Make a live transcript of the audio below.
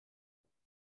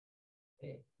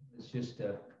Okay, let's just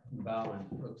bow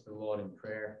and look to the Lord in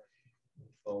prayer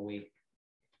before we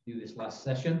do this last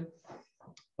session.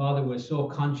 Father, we're so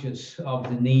conscious of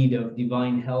the need of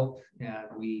divine help.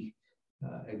 We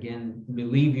again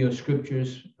believe your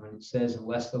scriptures when it says,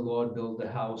 unless the Lord build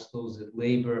the house, those that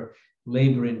labor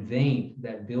in vain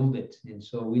that build it. And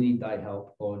so we need thy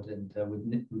help, Lord. And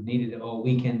we've needed it all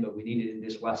weekend, but we need it in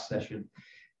this last session.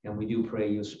 And we do pray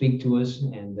you'll speak to us,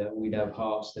 and we'd have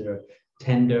hearts that are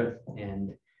tender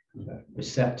and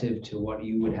receptive to what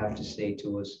you would have to say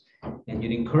to us. And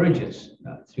you'd encourage us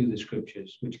through the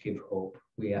scriptures, which give hope.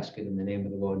 We ask it in the name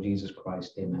of the Lord Jesus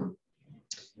Christ. Amen.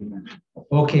 Amen.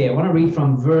 Okay, I want to read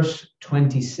from verse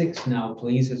 26 now,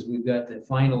 please, as we've got the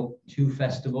final two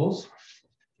festivals,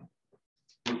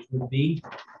 which would be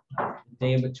the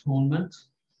Day of Atonement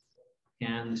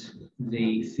and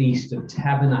the Feast of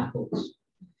Tabernacles.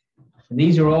 And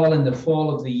these are all in the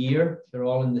fall of the year. They're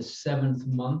all in the 7th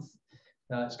month.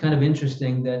 It's kind of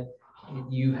interesting that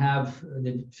you have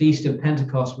the Feast of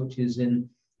Pentecost, which is in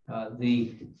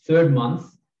the 3rd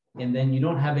month, and then you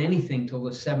don't have anything till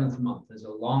the 7th month. There's a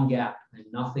long gap, and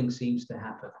nothing seems to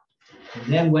happen.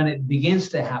 And then when it begins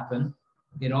to happen,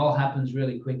 it all happens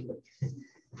really quickly.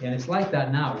 And it's like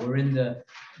that now. We're in the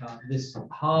this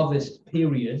harvest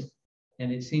period,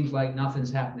 and it seems like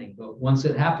nothing's happening. But once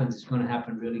it happens, it's going to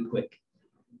happen really quick.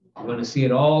 We're going to see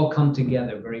it all come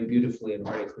together very beautifully and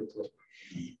very quickly.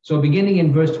 So beginning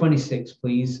in verse 26,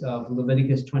 please, of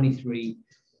Leviticus 23,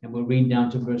 and we'll read down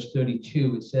to verse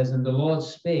 32. It says, "And the Lord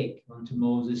spake unto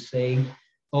Moses, saying,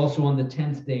 also on the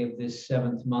 10th day of this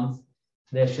 7th month,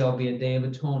 there shall be a day of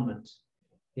atonement.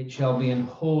 It shall be an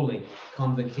holy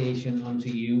convocation unto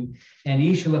you, and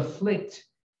ye shall afflict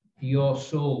your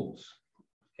souls,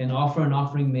 and offer an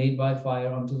offering made by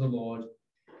fire unto the Lord.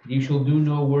 You shall do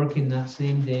no work in that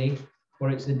same day,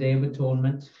 for it's the day of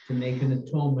atonement, to make an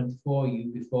atonement for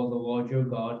you before the Lord your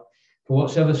God. For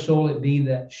whatsoever soul it be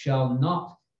that shall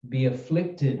not be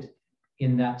afflicted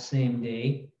in that same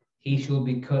day, he shall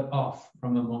be cut off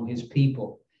from among his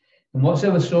people. And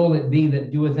whatsoever soul it be that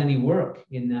doeth any work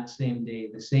in that same day,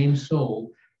 the same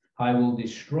soul I will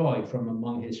destroy from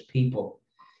among his people.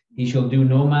 He shall do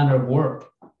no manner of work.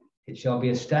 It shall be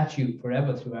a statute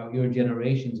forever throughout your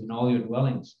generations in all your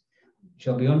dwellings. It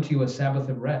shall be unto you a Sabbath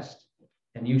of rest,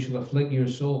 and you shall afflict your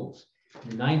souls.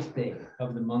 The 9th day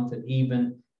of the month at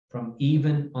even, from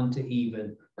even unto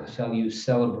even, shall you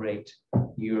celebrate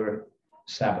your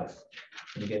Sabbath."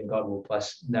 And again, God will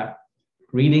bless that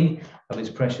reading of his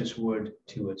precious word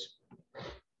to us.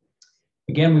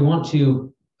 Again, we want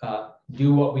to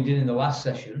do what we did in the last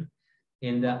session,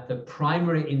 in that the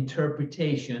primary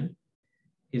interpretation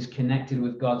is connected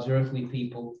with God's earthly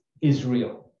people,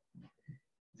 Israel.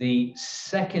 The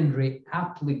secondary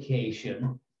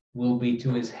application will be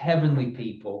to his heavenly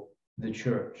people, the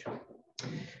church.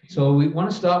 So we want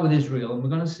to start with Israel, and we're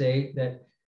going to say that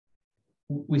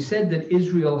we said that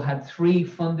Israel had 3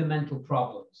 fundamental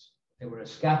problems. They were a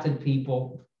scattered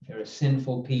people, they're a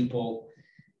sinful people,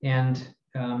 and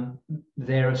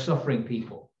they're a suffering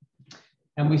people.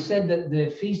 And we said that the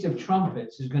Feast of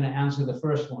Trumpets is going to answer the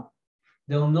first one.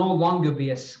 They'll no longer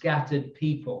be a scattered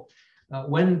people.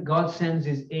 When God sends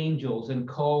his angels and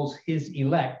calls his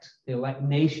elect, the elect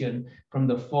nation from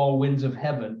the 4 winds of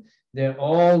heaven, they're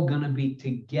all going to be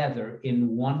together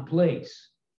in one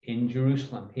place in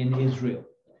Jerusalem, in Israel.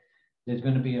 There's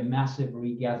going to be a massive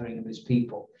regathering of his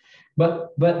people.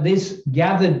 But these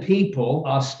gathered people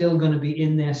are still going to be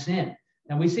in their sin.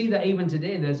 And we see that even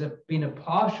today, there's been a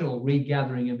partial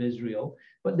regathering of Israel,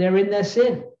 but they're in their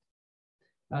sin.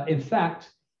 In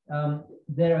fact,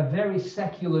 they're a very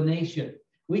secular nation.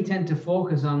 We tend to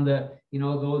focus on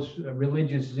those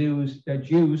religious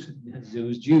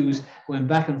Jews going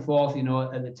back and forth,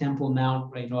 at the Temple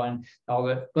Mount, and all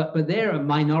that. But they're a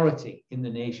minority in the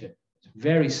nation. It's a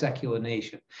very secular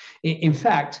nation. In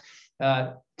fact,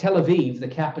 Tel Aviv, the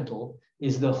capital,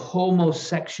 is the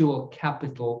homosexual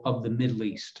capital of the Middle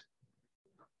East.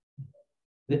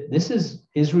 This is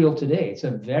Israel today. It's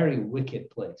a very wicked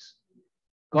place.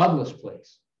 Godless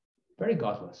place, very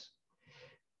godless.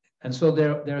 And so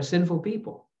they're a sinful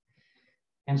people.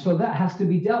 And so that has to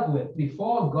be dealt with.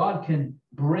 Before God can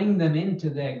bring them into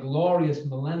their glorious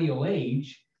millennial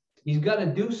age, he's got to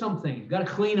do something. He's got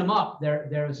to clean them up.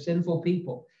 They're a sinful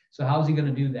people. So how's he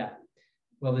going to do that?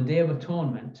 Well, the Day of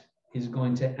Atonement is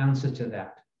going to answer to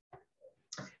that.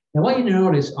 Now, I want you to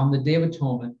notice on the Day of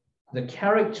Atonement, the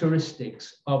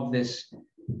characteristics of this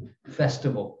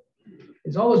festival.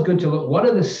 It's always good to look, what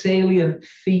are the salient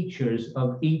features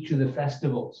of each of the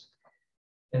festivals?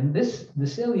 And the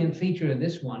salient feature of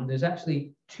this one, there's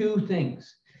actually 2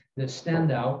 things that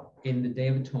stand out in the Day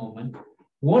of Atonement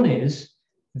One is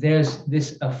there's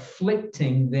this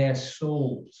afflicting their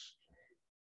souls.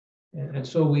 And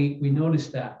so we notice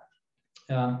that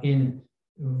in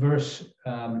verse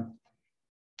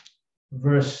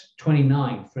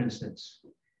 29, for instance.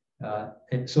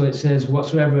 So it says,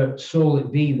 whatsoever soul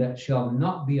it be that shall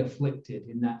not be afflicted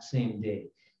in that same day,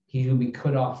 he shall be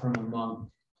cut off from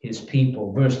among his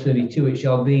people. Verse 32, it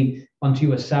shall be unto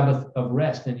you a Sabbath of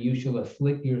rest, and you shall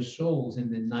afflict your souls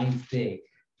in the 9th day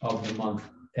of the month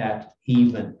at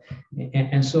even.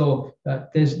 And so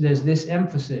there's this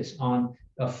emphasis on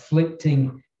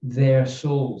afflicting their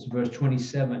souls. Verse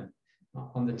 27,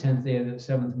 on the 10th day of the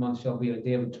 7th month shall be a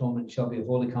day of atonement, shall be a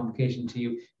holy convocation to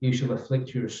you. You shall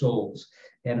afflict your souls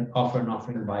and offer an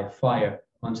offering by fire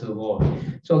unto the Lord.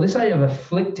 So this idea of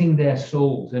afflicting their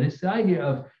souls, and it's the idea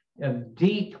of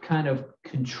deep kind of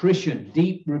contrition,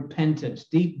 deep repentance,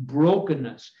 deep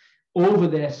brokenness over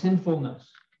their sinfulness.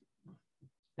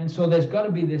 And so there's got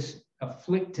to be this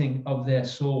afflicting of their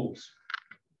souls.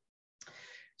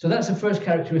 So that's the first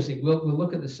characteristic. We'll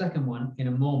look at the second one in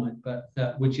a moment, but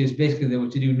which is basically they were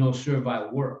to do no servile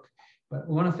work. But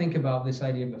we want to think about this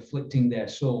idea of afflicting their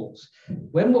souls.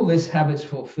 When will this have its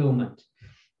fulfillment?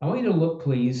 I want you to look,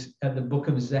 please, at the book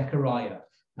of Zechariah.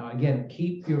 Now, again,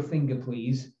 keep your finger,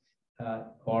 please,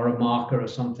 or a marker or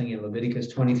something in Leviticus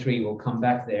 23. We'll come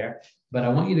back there. But I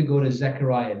want you to go to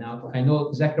Zechariah. Now, I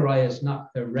know Zechariah is not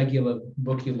a regular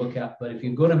book you look at, but if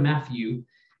you go to Matthew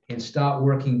and start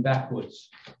working backwards,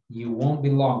 you won't be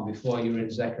long before you're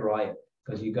in Zechariah,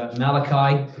 because you've got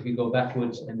Malachi, if you go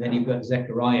backwards, and then you've got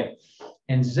Zechariah.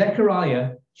 And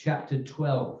Zechariah chapter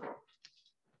 12.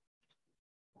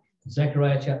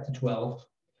 Zechariah chapter 12.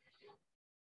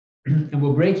 And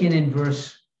we'll break in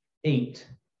verse 8.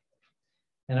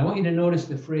 And I want you to notice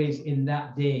the phrase, in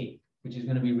that day, which is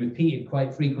going to be repeated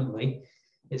quite frequently.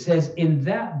 It says, in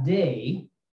that day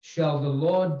shall the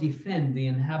Lord defend the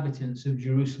inhabitants of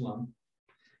Jerusalem,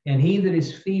 and he that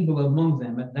is feeble among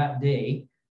them at that day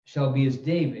shall be as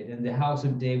David, and the house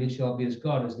of David shall be as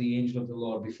God, as the angel of the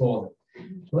Lord before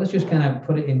them. So let's just kind of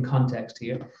put it in context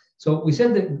here. So we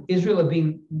said that Israel are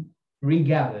being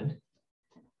regathered,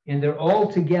 and they're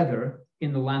all together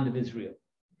in the land of Israel.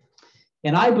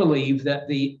 And I believe that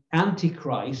the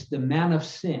Antichrist, the man of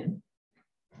sin,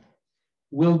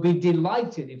 will be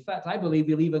delighted. In fact, I believe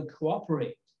he'll even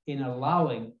cooperate in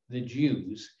allowing the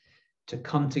Jews to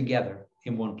come together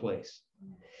in one place.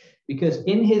 Because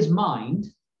in his mind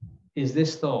is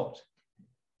this thought: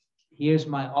 here's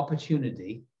my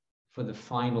opportunity for the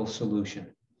final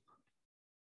solution.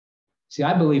 See,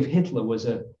 I believe Hitler was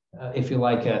if you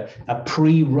like, a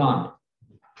pre-run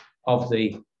of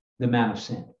the man of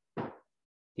sin.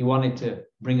 He wanted to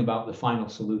bring about the final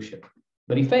solution,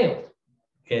 but he failed,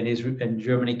 and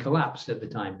Germany collapsed at the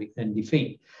time in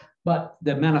defeat. But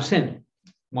the man of sin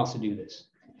wants to do this.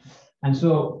 And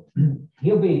so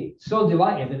he'll be so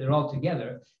delighted that they're all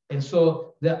together. And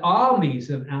so the armies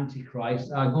of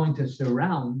Antichrist are going to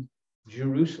surround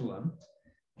Jerusalem,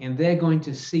 and they're going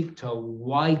to seek to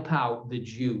wipe out the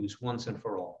Jews once and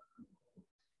for all.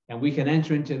 And we can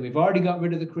enter into, we've already got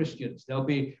rid of the Christians. They'll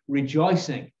be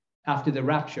rejoicing after the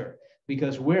rapture,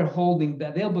 because we're holding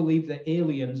that. They'll believe that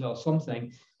aliens or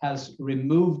something has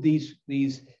removed these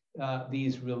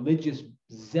religious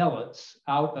zealots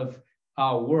out of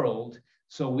our world,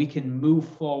 so we can move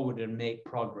forward and make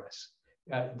progress.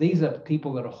 These are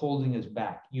people that are holding us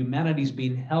back. Humanity's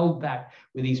been held back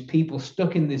with these people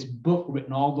stuck in this book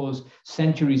written all those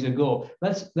centuries ago.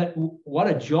 What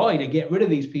a joy to get rid of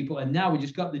these people. And now we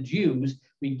just got the Jews.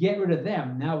 We get rid of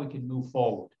them. Now we can move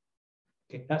forward.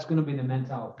 Okay, that's going to be the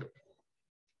mentality.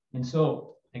 And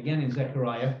so, again, in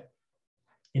Zechariah,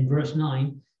 in verse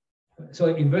 9,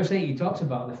 so in verse 8, he talks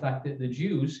about the fact that the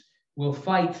Jews will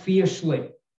fight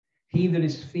fiercely. He that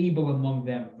is feeble among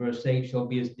them, verse 8, shall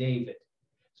be as David.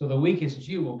 So the weakest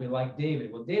Jew will be like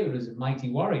David. Well, David was a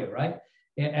mighty warrior, right?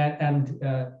 And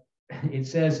it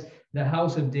says, the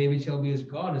house of David shall be as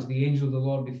God, as the angel of the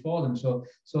Lord before them. So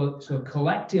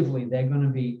collectively, they're going to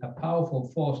be a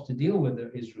powerful force to deal with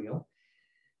Israel.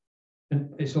 And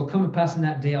it shall come to pass in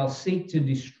that day, I'll seek to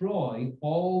destroy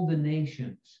all the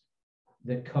nations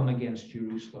that come against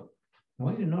Jerusalem. I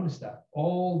want you to notice that.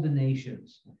 All the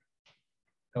nations.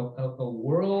 A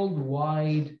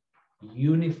worldwide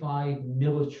unified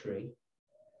military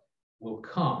will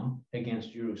come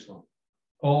against Jerusalem.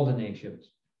 All the nations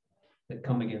that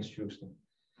come against Jerusalem.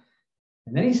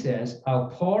 And then he says, I'll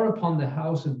pour upon the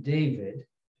house of David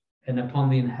and upon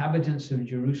the inhabitants of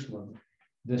Jerusalem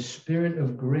the spirit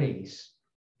of grace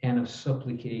and of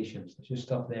supplications. Let's just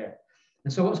stop there.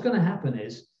 And so what's going to happen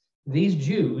is these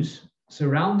Jews,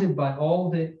 surrounded by all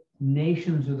the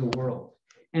nations of the world,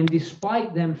 And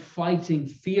despite them fighting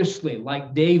fiercely,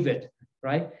 like David,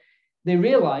 right, they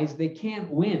realize they can't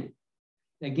win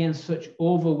against such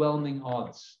overwhelming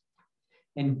odds.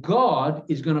 And God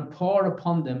is going to pour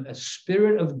upon them a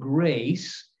spirit of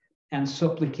grace and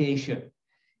supplication.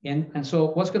 And so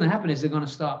what's going to happen is they're going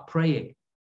to start praying.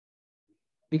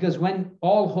 Because when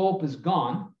all hope is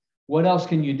gone, what else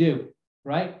can you do,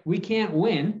 right? We can't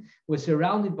win. We're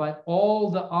surrounded by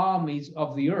all the armies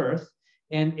of the earth,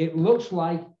 and it looks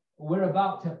like we're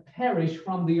about to perish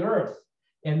from the earth.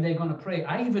 And they're going to pray.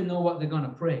 I even know what they're going to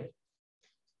pray.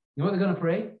 You know what they're going to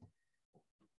pray?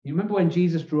 You remember when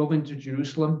Jesus drove into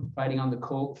Jerusalem riding on the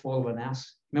colt, foal of an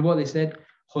ass? Remember what they said?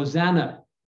 Hosanna.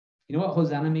 You know what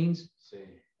Hosanna means?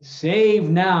 Save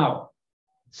now.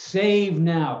 Save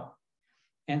now.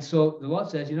 And so the Lord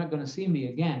says, you're not going to see me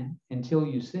again until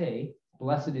you say,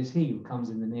 blessed is he who comes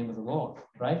in the name of the Lord,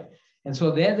 right? And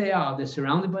so there they are. They're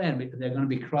surrounded by enemies. They're going to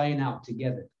be crying out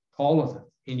together, all of them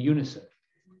in unison.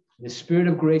 The spirit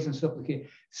of grace and supplication.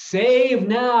 Save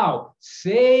now,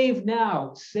 save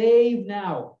now, save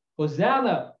now.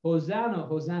 Hosanna, Hosanna,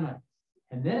 Hosanna.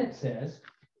 And then it says,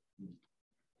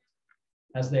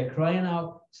 as they're crying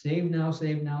out, save now,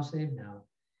 save now, save now,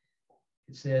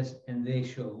 it says, and they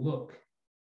shall look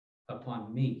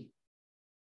upon me,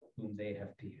 whom they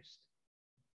have pierced.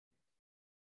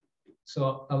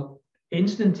 So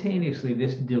instantaneously,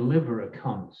 this deliverer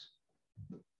comes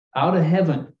out of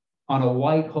heaven on a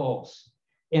white horse,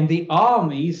 and the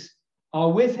armies are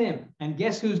with him. And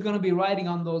guess who's going to be riding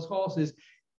on those horses?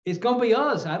 It's going to be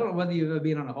us. I don't know whether you've ever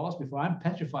been on a horse before. I'm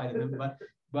petrified of them,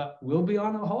 but we'll be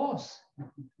on a horse,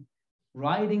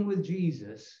 riding with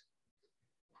Jesus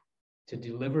to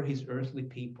deliver his earthly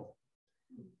people.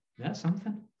 That's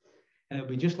something. And it'll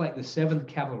be just like the 7th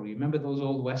Cavalry. Remember those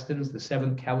old Westerns? The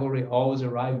 7th Cavalry always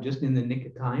arrived just in the nick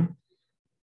of time.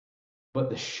 But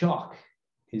the shock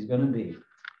is going to be,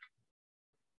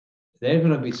 they're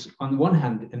going to be, on the one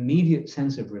hand, immediate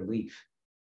sense of relief.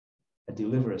 A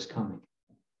deliverer is coming.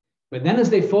 But then as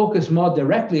they focus more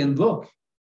directly and look,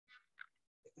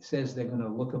 it says they're going to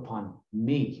look upon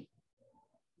me,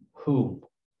 whom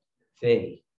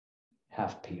they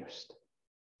have pierced.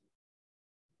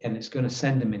 And it's going to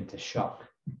send them into shock.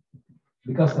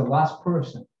 Because the last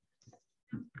person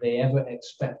they ever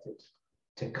expected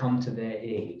to come to their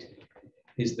aid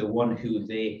is the one who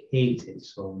they hated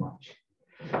so much,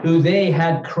 who they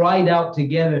had cried out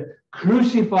together,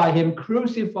 crucify him,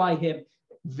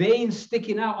 veins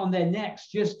sticking out on their necks,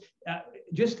 just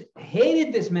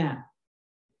hated this man.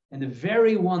 And the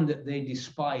very one that they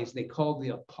despised, they called the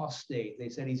apostate. They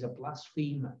said he's a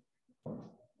blasphemer.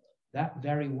 That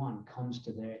very one comes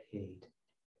to their aid. It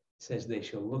says they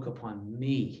shall look upon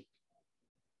me,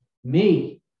 whom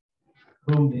they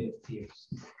have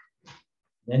pierced.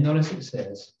 Then notice it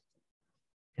says,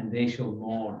 and they shall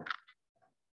mourn.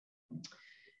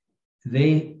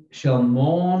 They shall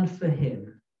mourn for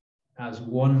him as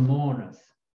one mourneth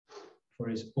for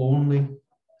his only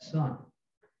son,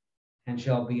 and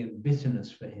shall be in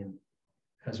bitterness for him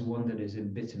as one that is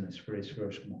in bitterness for his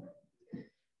firstborn.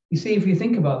 You see, if you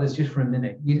think about this just for a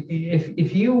minute,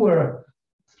 if you were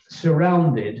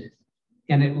surrounded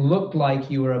and it looked like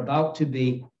you were about to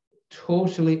be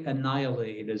totally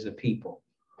annihilated as a people,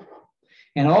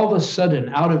 and all of a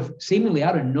sudden, seemingly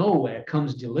out of nowhere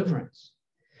comes deliverance,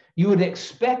 you would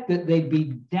expect that they'd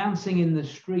be dancing in the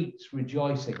streets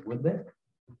rejoicing, would they?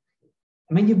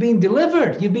 I mean, you've been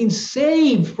delivered. You've been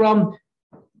saved from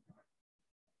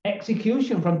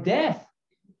execution, from death.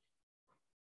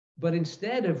 But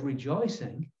instead of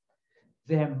rejoicing,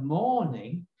 they're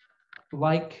mourning,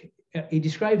 like he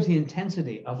describes the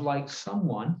intensity of like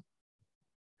someone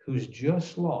who's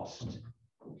just lost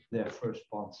their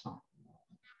firstborn son.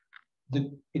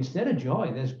 Instead of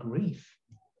joy, there's grief.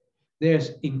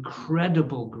 There's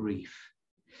incredible grief.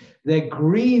 They're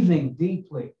grieving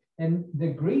deeply. And the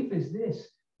grief is this,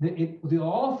 the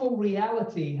awful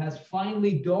reality has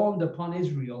finally dawned upon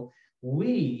Israel.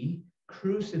 We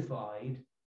crucified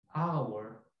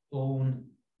our own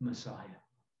Messiah.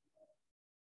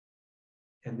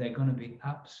 And they're going to be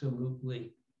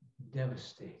absolutely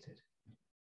devastated.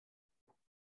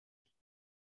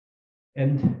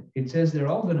 And it says they're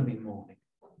all going to be mourning.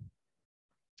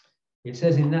 It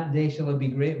says, in that day shall there be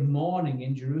great mourning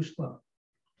in Jerusalem.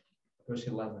 Verse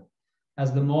 11.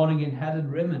 As the mourning in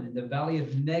Hadad Rimmon, in the valley of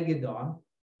Megiddon,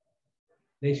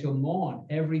 they shall mourn,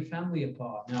 every family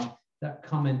apart. Now, that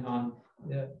comment on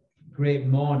great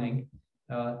mourning,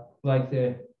 like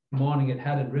the mourning at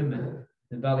Hadad Rimmon,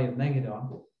 the valley of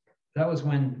Megiddon, that was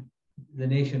when the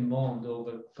nation mourned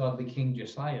over godly King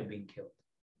Josiah being killed.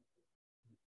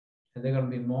 And they're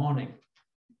going to be mourning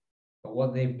for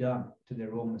what they've done to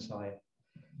their own Messiah.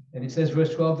 And it says,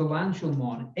 verse 12, the land shall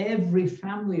mourn, every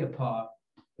family apart,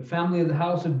 the family of the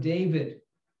house of David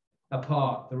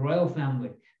apart, the royal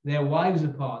family, their wives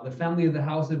apart, the family of the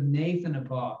house of Nathan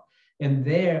apart, and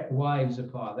their wives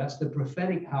apart. That's the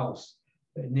prophetic house,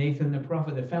 Nathan the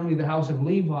prophet, the family of the house of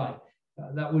Levi.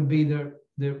 That would be the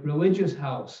religious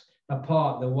house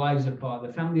apart, the wives apart,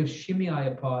 the family of Shimei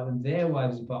apart, and their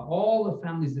wives apart. All the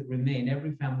families that remain,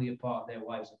 every family apart, their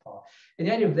wives apart. And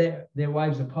the idea of their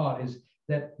wives apart is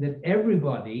that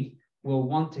everybody will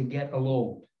want to get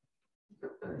alone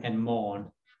and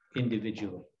mourn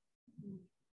individually.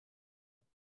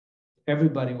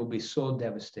 Everybody will be so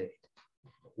devastated.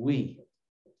 We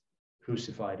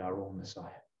crucified our own Messiah.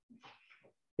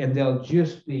 And they'll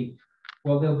just be,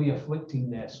 they'll be afflicting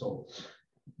their souls,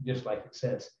 just like it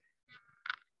says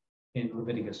in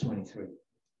Leviticus 23.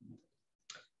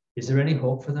 Is there any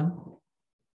hope for them?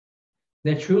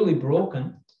 They're truly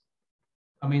broken.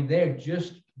 I mean, they're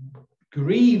just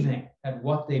grieving at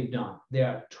what they've done. They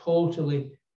are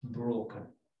totally broken.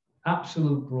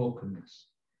 Absolute brokenness.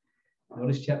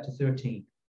 Notice chapter 13,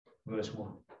 verse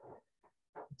 1.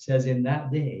 It says, in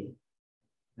that day,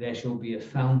 there shall be a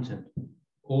fountain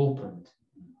opened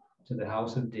to the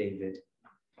house of David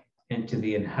and to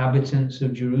the inhabitants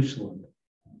of Jerusalem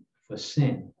for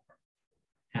sin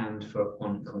and for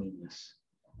uncleanness.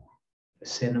 For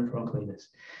sin and for uncleanness.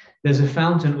 There's a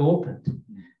fountain opened.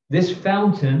 This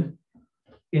fountain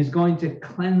is going to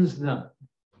cleanse them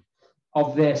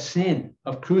of their sin,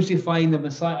 of crucifying the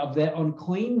Messiah, of their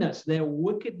uncleanness, their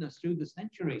wickedness through the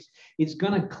centuries. It's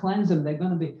going to cleanse them. They're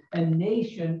going to be, a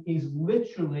nation is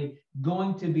literally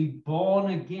going to be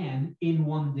born again in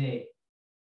one day.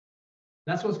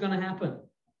 That's what's going to happen.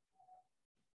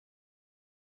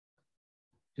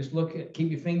 Just look at,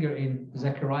 keep your finger in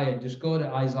Zechariah. Just go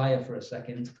to Isaiah for a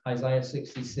second. Isaiah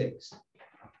 66.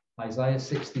 Isaiah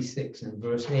 66 and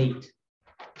verse 8.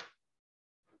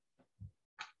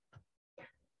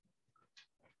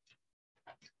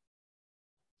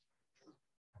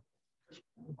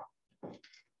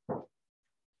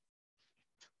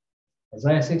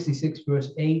 Isaiah 66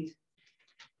 verse 8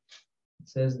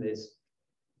 says this,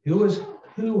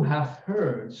 who hath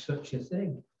heard such a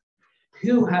thing?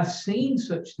 Who hath seen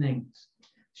such things?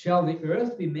 Shall the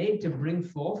earth be made to bring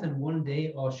forth in one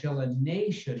day, or shall a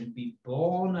nation be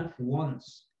born at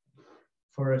once?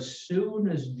 For as soon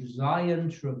as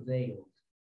Zion travailed,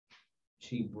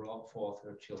 she brought forth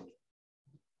her children.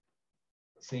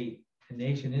 See, a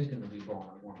nation is going to be born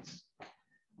at once.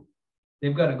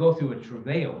 They've got to go through a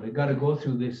travail. They've got to go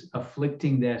through this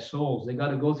afflicting their souls. They've got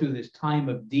to go through this time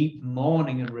of deep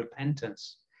mourning and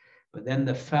repentance. But then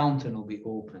the fountain will be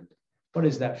opened. What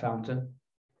is that fountain?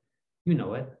 You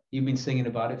know it. You've been singing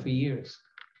about it for years.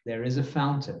 There is a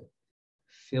fountain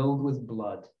filled with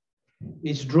blood.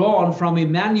 It's drawn from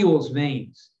Emmanuel's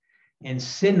veins, and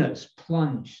sinners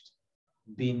plunged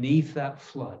beneath that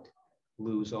flood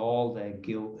lose all their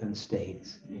guilt and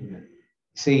stains. Amen.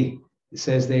 See, it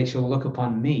says they shall look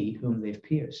upon me whom they've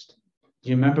pierced. Do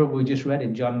you remember what we just read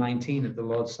in John 19 at the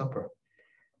Lord's Supper?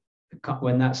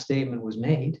 When that statement was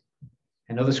made,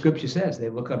 another scripture says they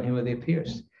look on him who they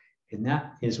pierced. And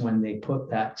that is when they put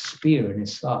that spear in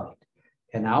his side.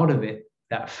 And out of it,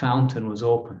 that fountain was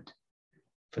opened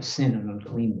for sin and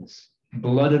uncleanness.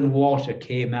 Blood and water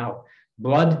came out.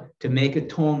 Blood to make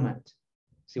atonement.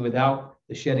 See, without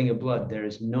the shedding of blood, there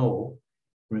is no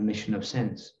remission of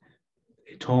sins.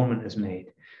 Atonement is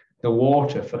made. The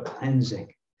water for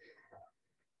cleansing.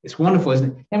 It's wonderful,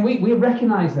 isn't it? And we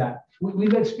recognize that.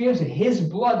 We've experienced it. His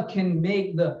blood can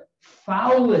make the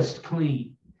foulest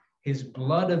clean. His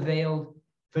blood availed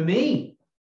for me.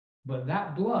 But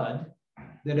that blood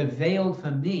that availed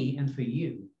for me and for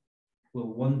you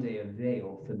will one day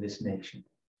avail for this nation.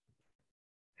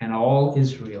 And all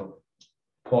Israel,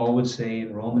 Paul would say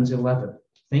in Romans 11,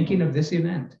 thinking of this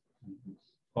event,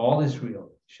 all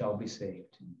Israel shall be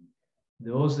saved.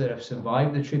 Those that have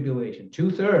survived the tribulation,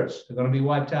 2/3 are going to be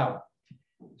wiped out.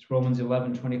 It's Romans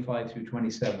 11, 25 through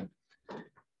 27.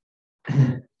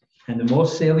 And the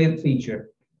most salient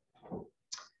feature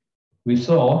we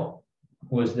saw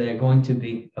was they're going to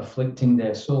be afflicting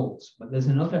their souls. But there's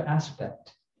another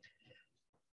aspect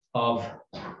of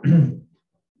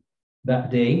that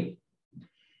day,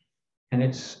 and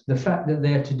it's the fact that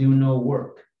they're to do no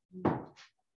work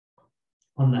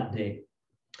on that day.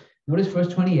 Notice verse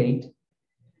 28,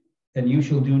 and you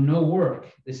shall do no work.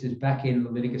 This is back in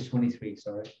Leviticus 23,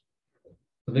 sorry.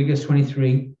 Leviticus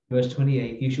 23, verse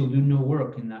 28, you shall do no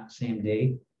work in that same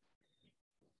day.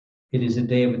 It is a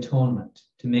day of atonement,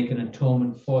 to make an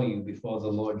atonement for you before the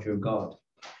Lord your God.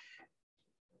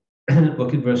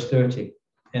 Look at verse 30.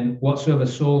 And whatsoever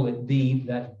soul it be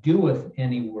that doeth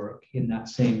any work in that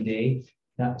same day,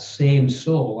 that same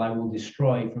soul I will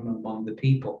destroy from among the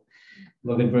people.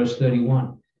 Look at verse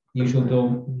 31. You shall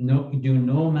do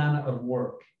no manner of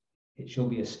work. It shall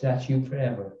be a statute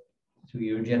forever to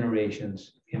your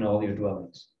generations in all your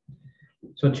dwellings.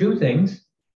 So two things: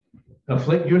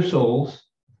 afflict your souls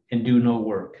and do no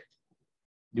work.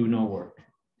 Do no work.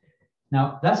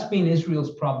 Now, that's been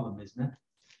Israel's problem, isn't it?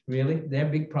 Really, their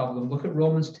big problem. Look at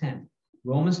Romans 10.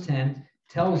 Romans 10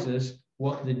 tells us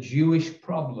what the Jewish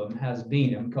problem has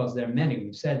been, and because there are many,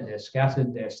 we've said they're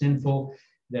scattered, they're sinful,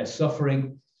 they're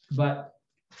suffering, but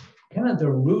kind of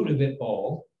the root of it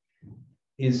all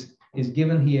is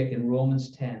given here in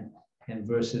Romans 10 and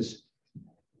verses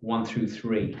 1 through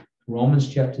 3.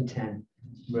 Romans chapter 10,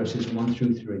 verses 1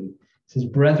 through 3. It says,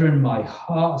 brethren, my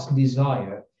heart's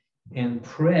desire and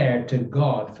prayer to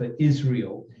God for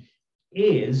Israel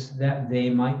is that they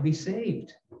might be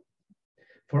saved.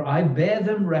 For I bear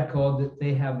them record that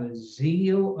they have a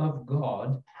zeal of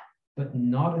God, but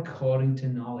not according to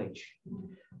knowledge.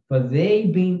 For they,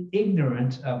 being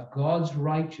ignorant of God's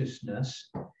righteousness,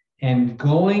 and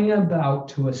going about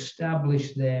to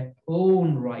establish their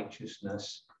own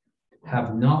righteousness,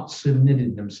 have not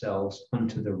submitted themselves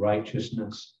unto the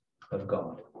righteousness of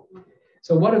God.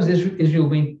 So what has Israel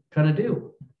been trying to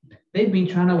do? They've been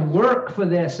trying to work for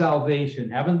their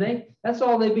salvation, haven't they? That's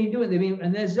all they've been doing.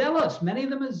 And they're zealous. Many of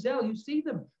them are zealous. You see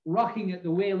them rocking at the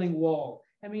Wailing Wall.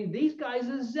 I mean, these guys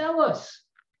are zealous.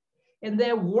 And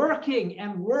they're working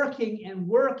and working and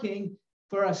working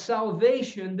for a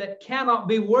salvation that cannot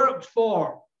be worked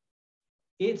for.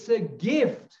 It's a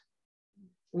gift,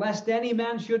 lest any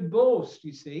man should boast,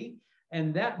 you see.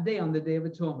 And that day, on the Day of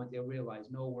Atonement, they'll realize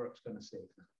no work's going to save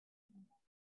them.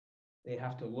 They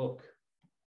have to look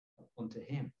unto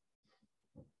him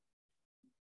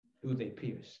who they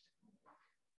pierced.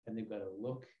 And they've got to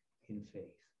look in faith.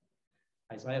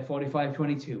 Isaiah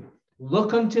 45:22.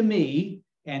 Look unto me,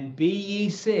 and be ye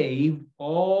saved,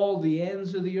 all the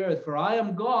ends of the earth, for I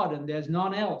am God and there's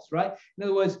none else, right? In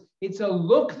other words, it's a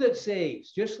look that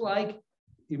saves, just like,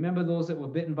 you remember those that were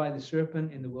bitten by the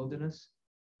serpent in the wilderness,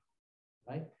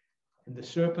 right? And the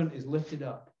serpent is lifted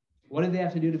up. What did they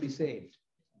have to do to be saved?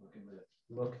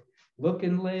 Look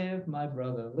and live, my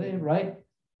brother, live, right?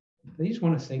 They just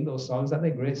want to sing those songs. Aren't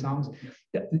they great songs?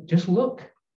 Just look.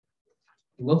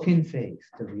 Look in faith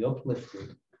to the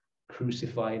uplifted,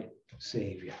 crucified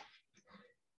Savior.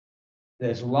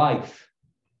 There's life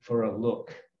for a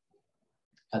look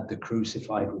at the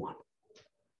crucified one.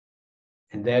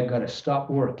 And they've got to stop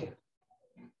working.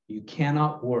 You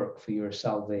cannot work for your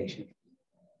salvation.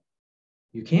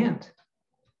 You can't.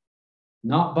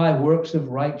 Not by works of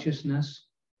righteousness,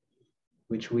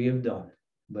 which we have done,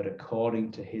 but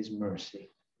according to his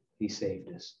mercy, he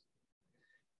saved us.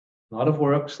 Not of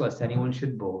works, lest anyone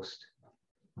should boast.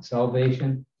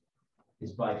 Salvation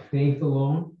is by faith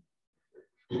alone,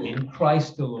 in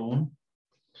Christ alone,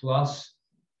 plus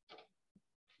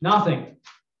nothing.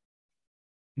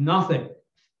 Nothing,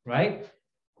 right?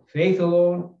 Faith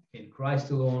alone, in Christ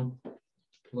alone,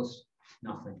 plus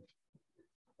nothing.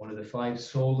 One of the 5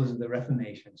 solas of the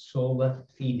Reformation, sola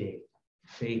fide,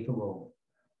 faith alone.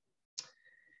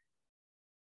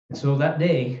 And so that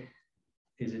day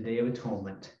is a day of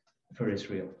atonement for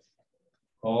Israel.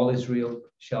 All Israel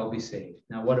shall be saved.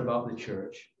 Now, what about the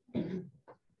church?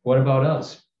 What about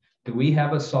us? Do we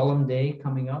have a solemn day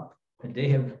coming up? A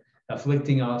day of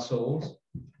afflicting our souls?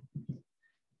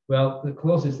 Well, the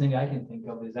closest thing I can think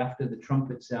of is after the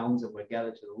trumpet sounds and we're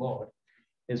gathered to the Lord,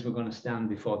 is we're going to stand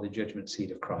before the judgment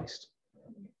seat of Christ.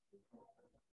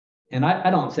 And I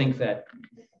don't think that,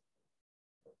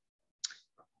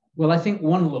 well, I think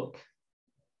one look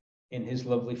in his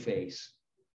lovely face,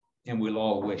 and we'll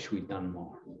all wish we'd done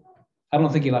more. I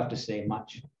don't think he'll have to say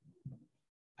much.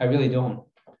 I really don't.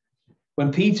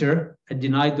 When Peter had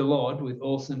denied the Lord with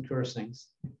oaths and cursings,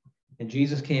 and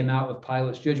Jesus came out of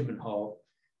Pilate's judgment hall,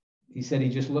 he said he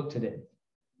just looked at it.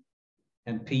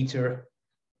 And Peter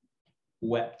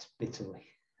wept bitterly.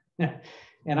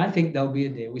 And I think there'll be a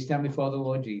day we stand before the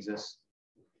Lord Jesus,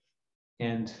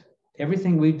 and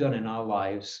everything we've done in our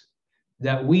lives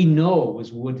that we know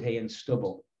was wood, hay, and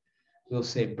stubble, we'll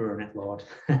say, burn it, Lord.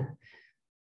 In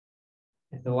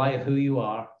the light of who you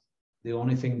are, the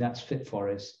only thing that's fit for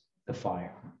is the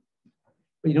fire.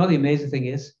 But you know the amazing thing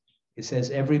is, it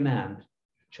says every man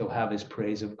shall have his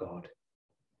praise of God.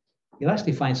 You'll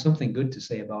actually find something good to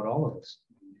say about all of us.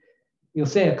 You'll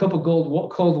say a cup of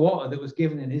cold water that was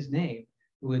given in his name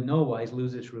will in no wise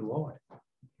lose its reward.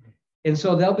 And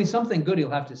so there'll be something good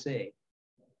he'll have to say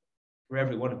for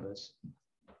every one of us.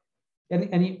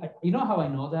 And you know how I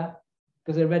know that?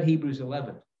 Because I read Hebrews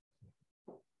 11.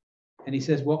 And he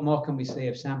says, what more can we say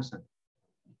of Samson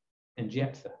and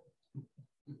Jephthah?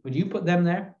 Would you put them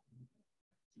there?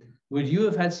 Would you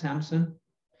have had Samson?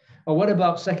 Or what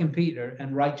about 2 Peter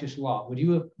and righteous Lot? Would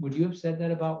you have said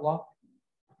that about Lot?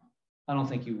 I don't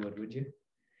think you would you?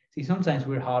 See, sometimes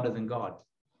we're harder than God.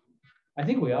 I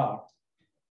think we are.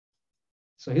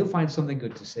 So he'll find something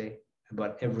good to say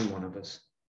about every one of us.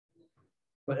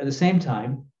 But at the same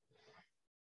time,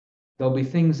 there'll be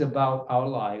things about our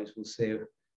lives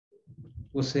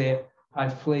we'll say,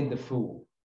 I've played the fool.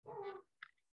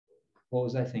 What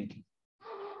was I thinking?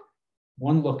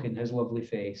 One look in his lovely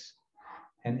face,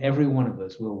 and every one of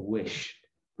us will wish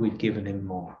we'd given him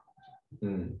more.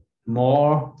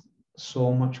 More,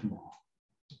 so much more.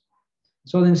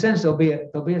 So in a sense, there'll be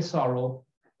a sorrow,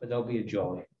 but there'll be a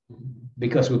joy,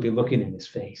 because we'll be looking in his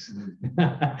face.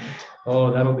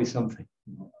 Oh, that'll be something.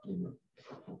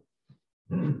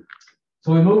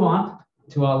 So we move on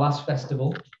to our last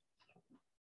festival.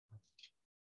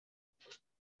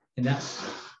 And that's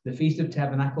the Feast of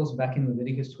Tabernacles back in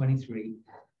Leviticus 23.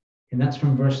 And that's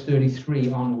from verse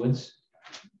 33 onwards.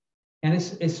 And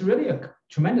it's really a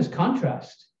tremendous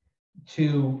contrast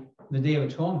to the Day of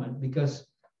Atonement, because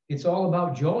it's all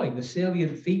about joy. The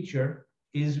salient feature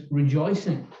is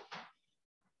rejoicing.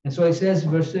 And so it says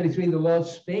in verse 33, the Lord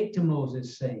spake to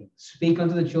Moses, saying, speak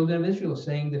unto the children of Israel,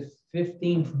 saying, the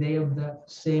 15th day of the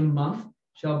same month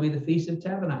shall be the Feast of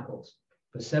Tabernacles.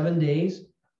 For 7 days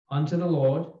unto the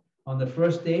Lord. On the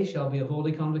first day shall be a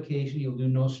holy convocation. You'll do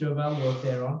no servile work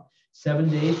thereon. 7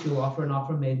 days you'll offer an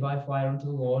offering made by fire unto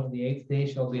the Lord. The 8th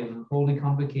day shall be a holy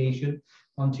convocation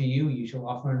unto you. You shall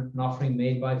offer an offering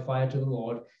made by fire to the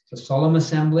Lord. It's a solemn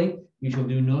assembly. You shall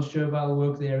do no servile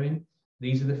work therein.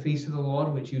 These are the feasts of the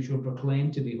Lord, which you shall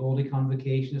proclaim to be holy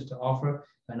convocations, to offer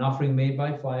an offering made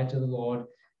by fire to the Lord,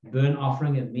 burnt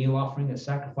offering, a meal offering, a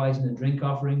sacrifice, and a drink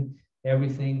offering,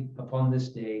 everything upon this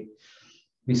day.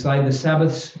 Beside the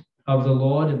Sabbaths of the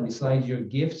Lord, and beside your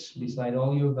gifts, beside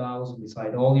all your vows, and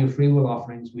beside all your freewill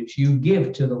offerings, which you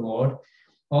give to the Lord,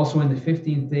 also in the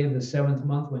 15th day of the 7th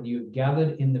month, when you have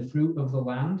gathered in the fruit of the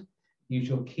land, you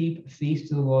shall keep feast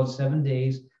to the Lord 7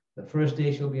 days. The first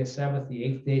day shall be a Sabbath, the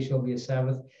 8th day shall be a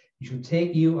Sabbath. You shall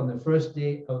take you on the first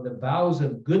day of the boughs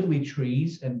of goodly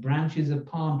trees and branches of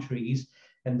palm trees,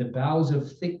 and the boughs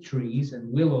of thick trees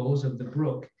and willows of the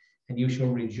brook, and you shall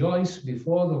rejoice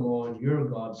before the Lord your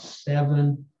God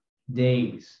 7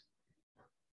 days.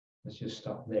 Let's just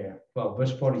stop there. Well,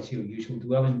 verse 42, you shall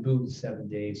dwell in booths 7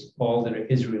 days. All that are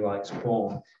Israelites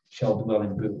born shall dwell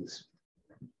in booths.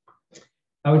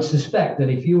 I would suspect that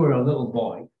if you were a little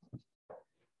boy,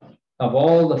 of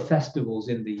all the festivals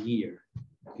in the year,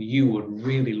 you would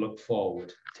really look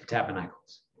forward to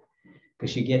Tabernacles,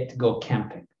 because you get to go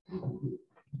camping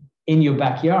in your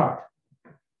backyard.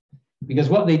 Because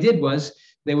what they did was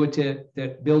they were to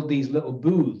build these little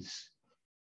booths.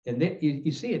 And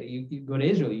you see it. You go to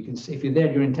Israel, you can see, if you're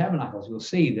there during Tabernacles, you'll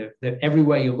see that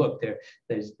everywhere you look,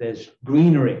 there's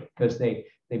greenery, because they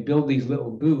build these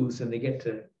little booths and they get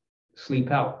to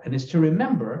sleep out. And it's to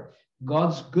remember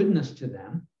God's goodness to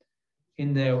them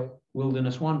in their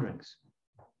wilderness wanderings,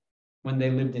 when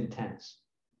they lived in tents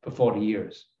for 40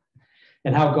 years,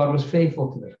 and how God was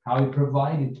faithful to them, how he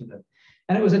provided to them.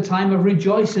 And it was a time of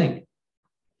rejoicing.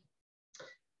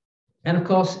 And of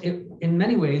course, in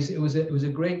many ways, it was a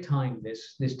great time,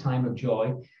 this time of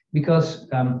joy, because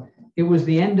it was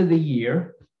the end of the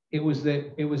year. It was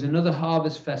another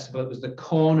harvest festival. It was the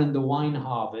corn and the wine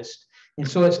harvest. And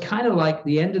so it's kind of like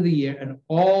the end of the year, and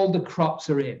all the crops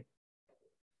are in.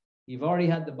 You've already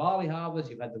had the barley harvest,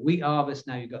 you've had the wheat harvest,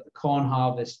 now you've got the corn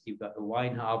harvest, you've got the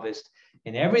wine harvest,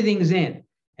 and everything's in,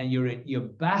 and you're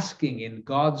basking in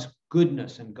God's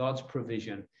goodness and God's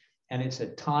provision, and it's a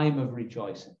time of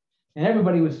rejoicing. And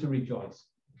everybody was to rejoice.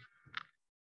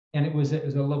 And it was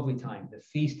a lovely time, the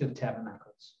Feast of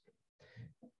Tabernacles.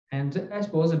 And I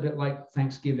suppose a bit like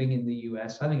Thanksgiving in the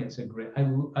US, I think it's a great,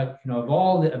 of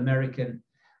all the American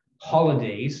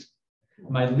holidays,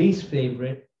 my least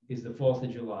favorite is the 4th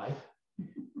of July,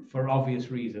 for obvious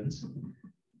reasons.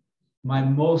 My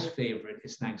most favorite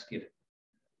is Thanksgiving,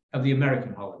 of the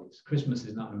American holidays. Christmas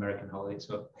is not an American holiday,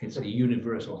 so it's a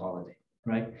universal holiday,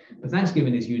 right? But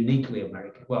Thanksgiving is uniquely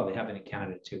American. Well, they have it in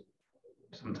Canada too,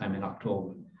 sometime in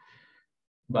October.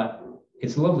 But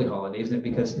it's a lovely holiday, isn't it?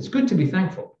 Because it's good to be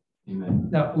thankful. Amen.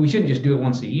 Now, we shouldn't just do it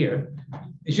once a year.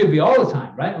 It should be all the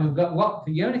time, right? We've got a lot.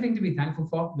 If you have anything to be thankful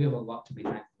for, we have a lot to be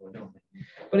thankful for, don't we?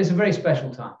 But it's a very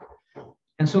special time.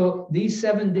 And so these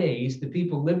 7 days, the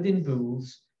people lived in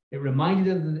booths. It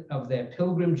reminded them of their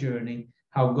pilgrim journey,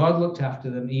 how God looked after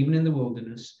them, even in the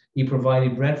wilderness, He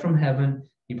provided bread from heaven.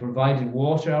 He provided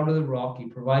water out of the rock. He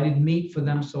provided meat for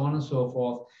them, so on and so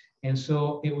forth. And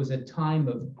so it was a time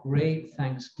of great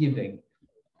thanksgiving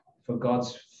for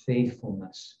God's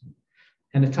faithfulness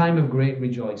and a time of great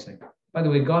rejoicing. By the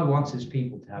way, God wants his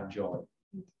people to have joy.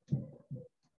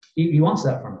 He wants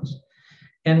that from us.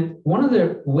 And one of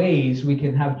the ways we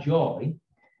can have joy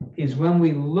is when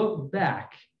we look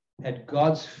back at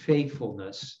God's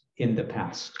faithfulness in the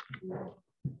past.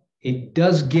 It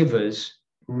does give us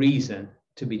reason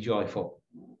to be joyful.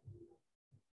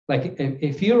 Like,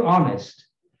 if you're honest,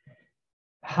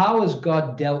 how has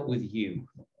God dealt with you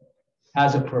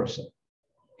as a person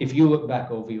if you look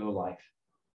back over your life?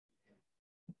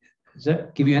 Does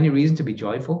that give you any reason to be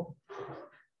joyful?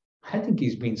 I think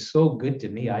he's been so good to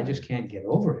me, I just can't get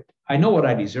over it. I know what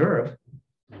I deserve.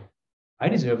 I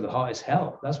deserve the hottest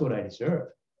hell. That's what I deserve.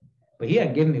 But he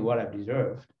had given me what I've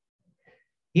deserved.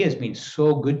 He has been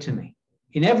so good to me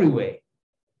in every way.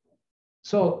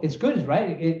 So it's good,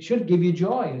 right? It should give you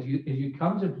joy as you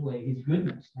contemplate his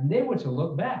goodness. And they were to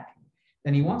look back.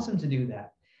 And he wants them to do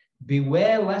that.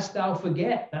 Beware lest thou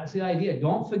forget. That's the idea.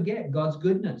 Don't forget God's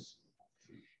goodness.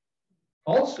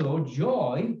 Also,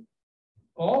 joy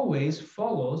always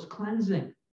follows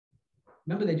cleansing.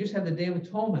 Remember, they just had the Day of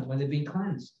Atonement when they've been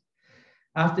cleansed.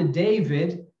 After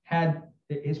David had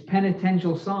his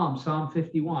penitential psalm, Psalm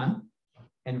 51,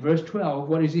 and verse 12,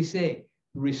 what does he say?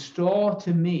 Restore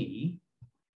to me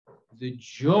the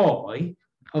joy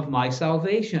of my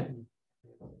salvation.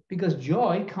 Because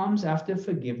joy comes after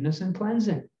forgiveness and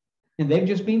cleansing. And they've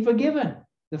just been forgiven.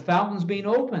 The fountain's been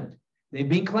opened. They've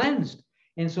been cleansed.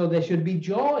 And so there should be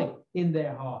joy in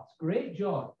their hearts, great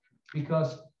joy,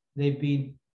 because they've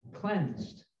been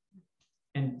cleansed.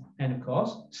 And of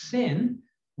course, sin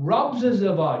robs us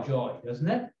of our joy, doesn't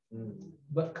it?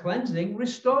 But cleansing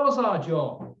restores our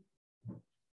joy.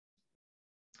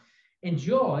 And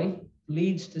joy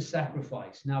leads to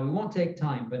sacrifice. Now, we won't take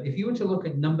time, but if you were to look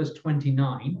at Numbers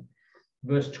 29,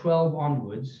 verse 12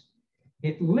 onwards,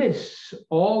 it lists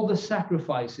all the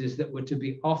sacrifices that were to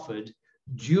be offered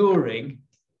during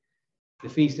the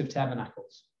Feast of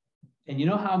Tabernacles. And you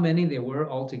know how many there were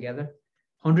altogether?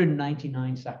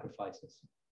 199 sacrifices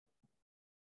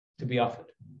to be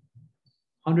offered.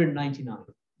 199.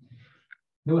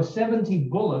 There were 70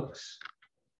 bullocks,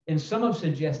 and some have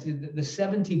suggested that the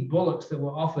 70 bullocks that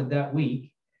were offered that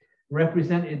week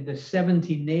represented the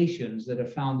 70 nations that are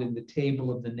found in the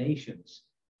Table of the Nations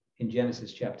in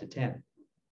Genesis chapter 10.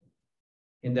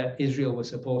 In that Israel was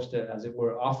supposed to, as it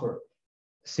were, offer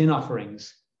sin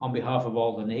offerings on behalf of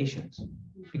all the nations,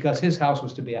 because his house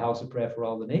was to be a house of prayer for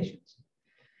all the nations.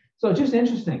 So it's just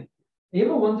interesting. You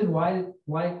ever wondered why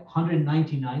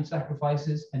 199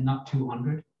 sacrifices and not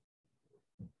 200?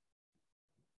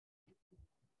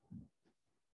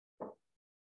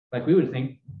 Like we would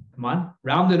think, come on,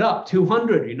 round it up,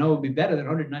 200, it would be better than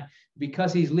 109,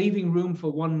 because he's leaving room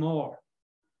for one more.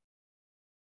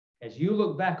 As you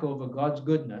look back over God's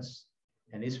goodness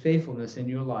and his faithfulness in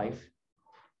your life,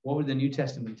 what would the New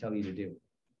Testament tell you to do?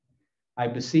 I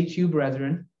beseech you,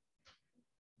 brethren,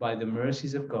 by the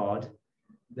mercies of God,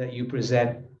 that you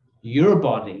present your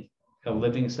body a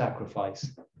living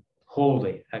sacrifice,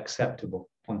 wholly acceptable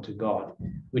unto God,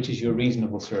 which is your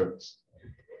reasonable service.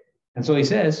 And so he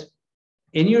says,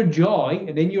 in your joy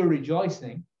and in your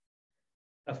rejoicing,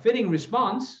 a fitting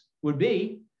response would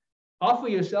be, offer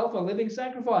yourself a living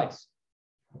sacrifice.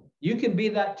 You can be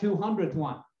that 200th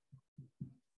one.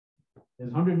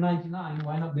 There's 199.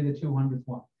 Why not be the 200th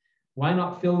one? Why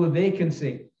not fill the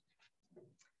vacancy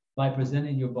by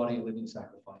presenting your body a living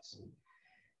sacrifice?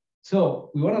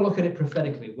 So we want to look at it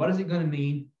prophetically. What is it going to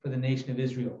mean for the nation of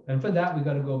Israel? And for that, we've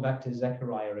got to go back to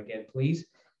Zechariah again, please.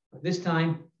 This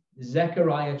time,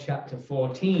 Zechariah chapter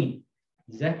 14.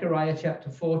 Zechariah chapter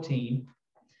 14,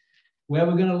 where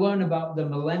we're going to learn about the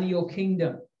millennial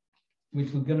kingdom, which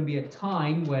is going to be a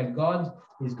time where God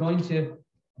is going to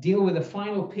deal with the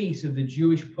final piece of the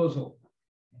Jewish puzzle.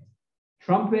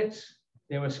 Trumpets,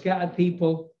 they were scattered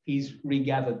people, he's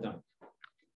regathered them.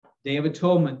 Day of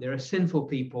Atonement, they're a sinful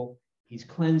people, he's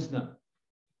cleansed them.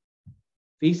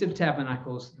 Feast of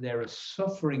Tabernacles, they're a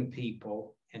suffering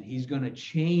people, and he's going to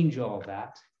change all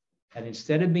that. And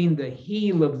instead of being the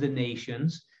heel of the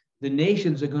nations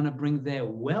are going to bring their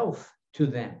wealth to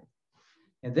them.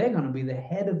 And they're going to be the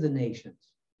head of the nations,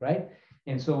 right?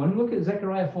 And so when we look at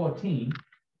Zechariah 14,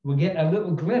 we'll get a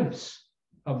little glimpse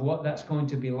of what that's going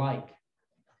to be like.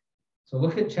 So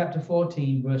look at chapter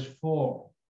 14, verse 4.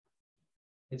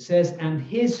 It says, and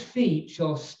his feet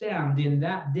shall stand in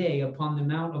that day upon the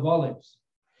Mount of Olives,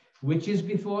 which is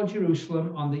before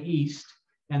Jerusalem on the east,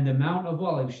 And the Mount of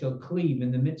Olives shall cleave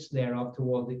in the midst thereof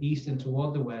toward the east and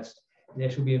toward the west.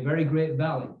 There shall be a very great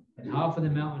valley, and half of the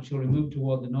mountain shall remove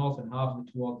toward the north and half of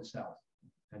it toward the south.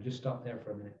 I'll just stop there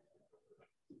for a minute.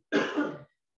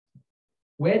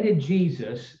 Where did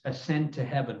Jesus ascend to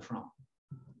heaven from?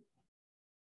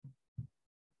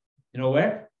 You know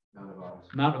where? Mount of Olives.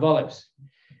 Mount of Olives.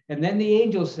 And then the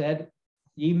angel said,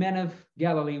 ye men of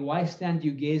Galilee, why stand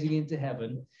you gazing into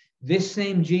heaven? This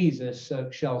same Jesus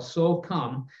shall so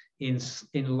come in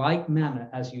like manner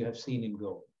as you have seen him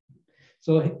go.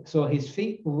 So his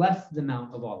feet left the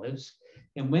Mount of Olives,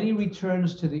 and when he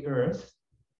returns to the earth,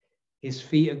 his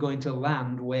feet are going to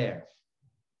land where?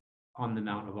 On the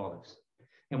Mount of Olives.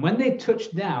 And when they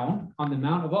touch down on the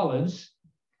Mount of Olives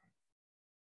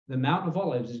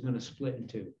is going to split in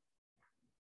two.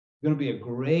 It's going to be a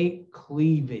great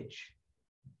cleavage,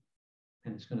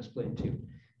 and it's going to split in two.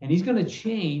 And he's going to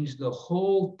change the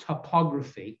whole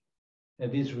topography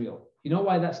of Israel. You know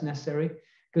why that's necessary?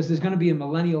 Because there's going to be a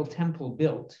millennial temple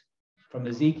built from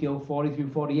Ezekiel 40 through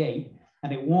 48,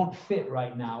 and it won't fit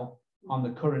right now on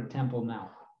the current Temple Mount.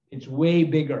 It's way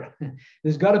bigger.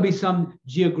 There's got to be some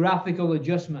geographical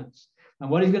adjustments. And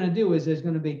what he's going to do is there's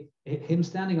going to be him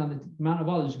standing on the Mount of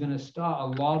Olives is going to start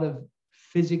a lot of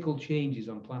physical changes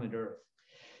on planet Earth.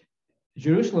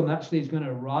 Jerusalem actually is going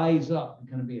to rise up. It's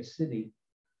going to be a city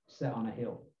set on a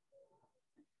hill.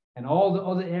 And all the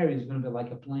other areas are going to be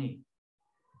like a plain.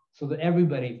 So that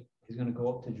everybody is going to go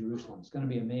up to Jerusalem. It's going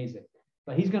to be amazing.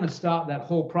 But he's going to start that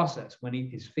whole process when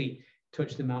his feet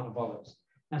touch the Mount of Olives.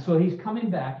 And so he's coming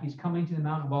back. He's coming to the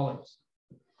Mount of Olives.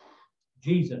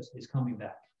 Jesus is coming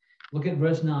back. Look at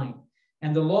verse 9.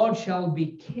 And the Lord shall be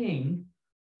king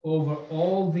over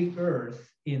all the earth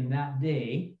in that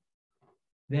day.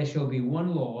 There shall be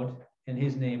one Lord and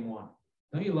his name one.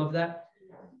 Don't you love that?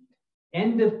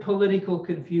 End of political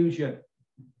confusion.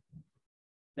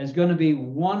 There's going to be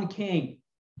one king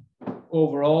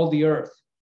over all the earth.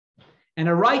 And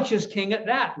a righteous king at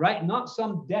that, right? Not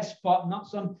some despot, not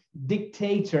some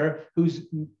dictator who's,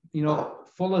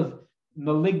 full of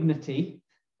malignity,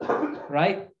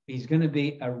 right? He's going to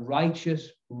be a righteous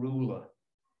ruler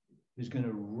who's going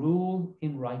to rule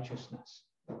in righteousness.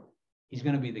 He's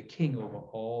going to be the king over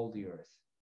all the earth.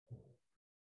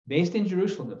 Based in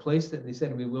Jerusalem, the place that they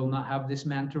said, we will not have this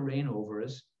man to reign over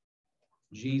us,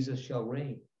 Jesus shall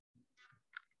reign.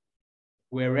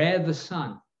 Where'er the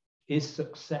sun, his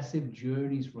successive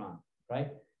journeys run, right?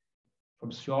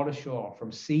 From shore to shore,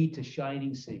 from sea to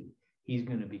shining sea, he's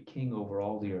going to be king over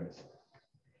all the earth.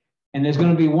 And there's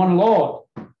going to be one Lord,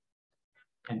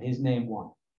 and his name one.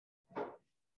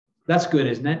 That's good,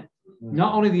 isn't it?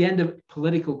 Not only the end of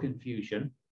political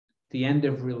confusion, the end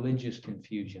of religious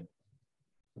confusion.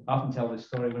 I often tell this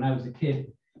story. When I was a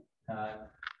kid,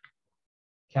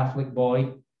 Catholic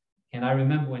boy, and I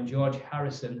remember when George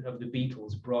Harrison of the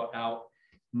Beatles brought out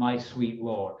My Sweet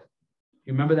Lord.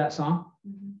 You remember that song?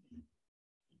 Mm-hmm.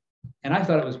 And I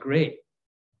thought it was great.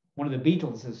 One of the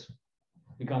Beatles has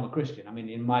become a Christian. I mean,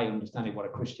 in my understanding what a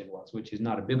Christian was, which is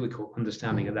not a biblical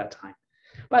understanding at that time.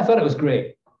 But I thought it was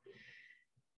great.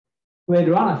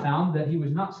 Later on, I found that he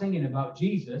was not singing about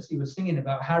Jesus. He was singing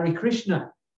about Hare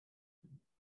Krishna.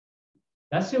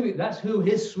 That's who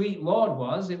his sweet Lord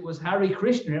was. It was Hare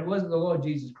Krishna. It wasn't the Lord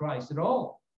Jesus Christ at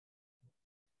all.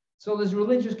 So there's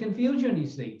religious confusion, you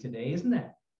see, today, isn't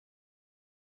there?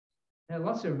 There are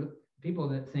lots of people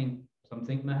that some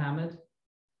think Muhammad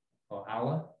or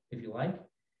Allah, if you like.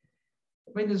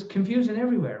 I mean, there's confusion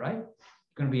everywhere, right?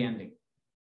 It's going to be ending.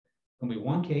 It's going to be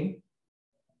one king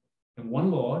and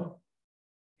one Lord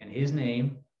and his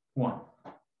name one.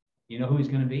 You know who he's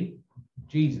going to be?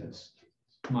 Jesus,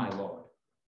 my Lord.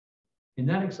 Isn't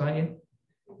that exciting?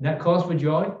 Isn't that cause for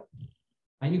joy?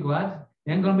 Aren't you glad?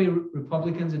 There ain't going to be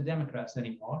Republicans and Democrats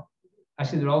anymore.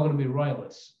 Actually, they're all going to be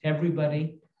royalists.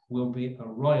 Everybody will be a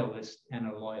royalist and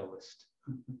a loyalist.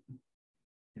 And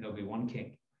there'll be one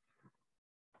king.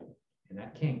 And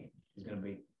that king is going to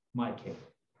be my king,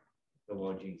 the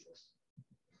Lord Jesus.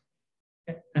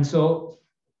 And so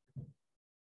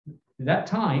that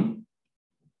time,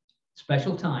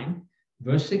 special time,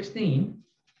 verse 16,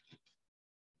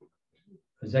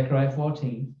 Zechariah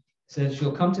 14, says,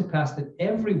 shall come to pass that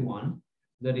everyone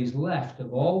that is left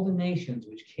of all the nations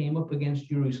which came up against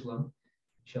Jerusalem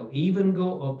shall even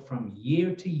go up from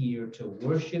year to year to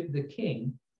worship the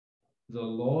King, the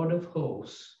Lord of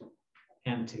hosts,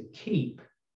 and to keep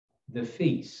the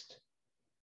Feast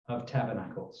of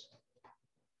Tabernacles.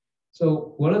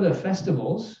 So what are the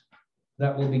festivals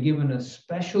that will be given a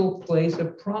special place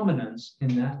of prominence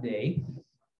in that day?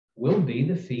 Will be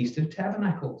the Feast of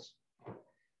Tabernacles.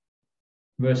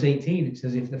 Verse 18, it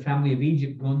says, if the family of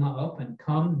Egypt go not up and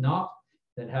come not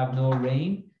that have no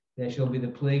rain, there shall be the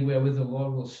plague wherewith the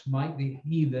Lord will smite the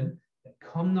heathen that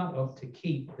come not up to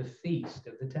keep the feast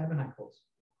of the tabernacles.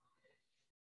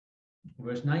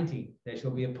 Verse 19, there shall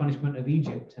be a punishment of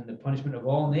Egypt and the punishment of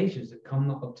all nations that come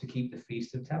not up to keep the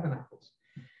feast of tabernacles.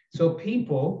 So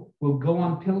people will go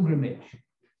on pilgrimage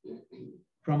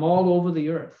from all over the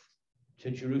earth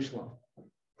to Jerusalem.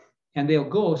 And they'll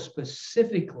go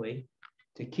specifically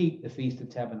to keep the Feast of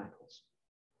Tabernacles.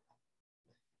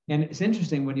 And it's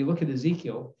interesting when you look at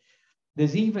Ezekiel,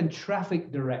 there's even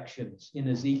traffic directions in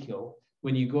Ezekiel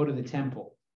when you go to the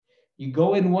temple. You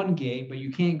go in one gate, but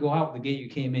you can't go out the gate you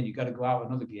came in. You got to go out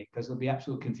another gate because there'll be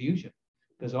absolute confusion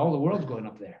because all the world's going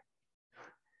up there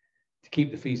to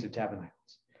keep the Feast of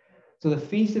Tabernacles. So the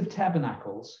Feast of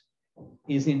Tabernacles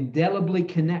is indelibly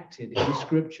connected in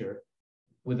Scripture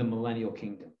with the millennial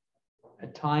kingdom, a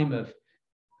time of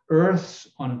earth's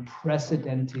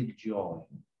unprecedented joy,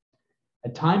 a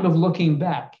time of looking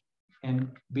back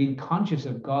and being conscious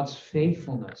of God's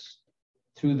faithfulness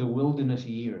through the wilderness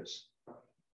years.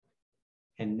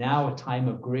 And now a time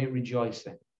of great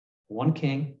rejoicing. One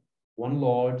king, one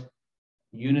Lord,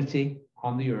 unity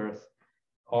on the earth,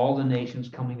 all the nations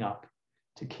coming up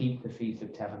to keep the Feast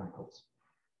of Tabernacles.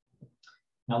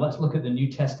 Now let's look at the New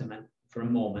Testament for a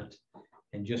moment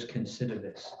and just consider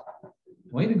this. I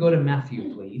want you to go to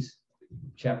Matthew, please,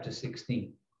 chapter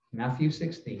 16. Matthew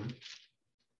 16.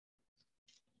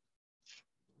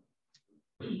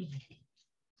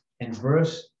 And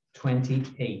verse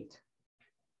 28.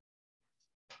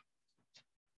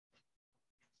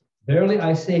 Verily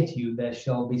I say to you, there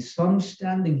shall be some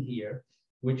standing here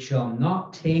which shall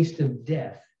not taste of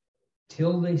death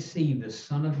till they see the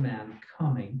Son of Man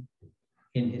coming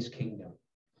in his kingdom.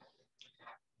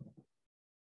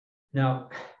 Now,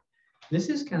 this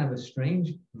is kind of a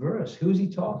strange verse. Who's he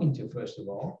talking to, first of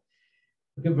all?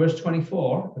 Look at verse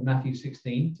 24 of Matthew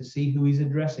 16 to see who he's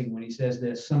addressing when he says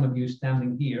there's some of you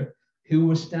standing here. Who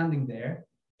was standing there?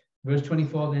 Verse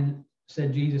 24 then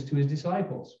said Jesus to his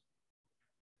disciples,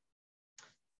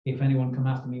 if anyone come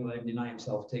after me, let him deny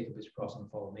himself, take up his cross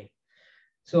and follow me.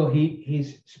 So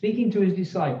he's speaking to his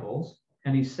disciples,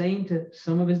 and he's saying to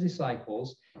some of his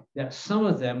disciples that some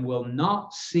of them will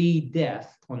not see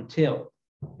death until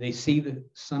they see the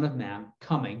Son of Man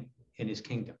coming in his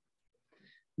kingdom.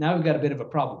 Now we've got a bit of a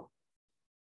problem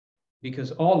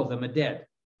because all of them are dead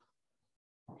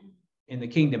and the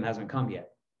kingdom hasn't come yet.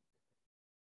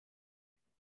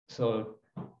 So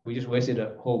we just wasted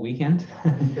a whole weekend.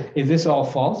 Is this all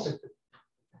false?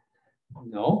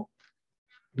 No,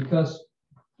 because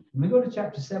when we go to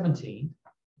chapter 17,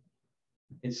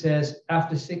 it says,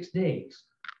 after 6 days,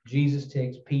 Jesus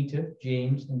takes Peter,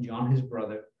 James, and John, his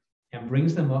brother, and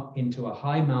brings them up into a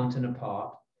high mountain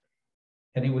apart.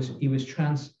 And he was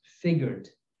transfigured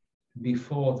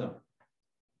before them.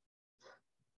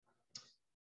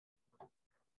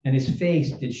 And his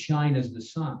face did shine as the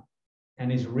sun,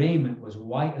 and his raiment was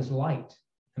white as light.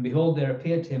 And behold, there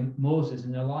appeared to him Moses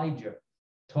and Elijah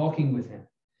talking with him.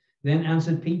 Then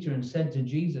answered Peter and said to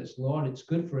Jesus, Lord, it's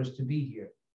good for us to be here.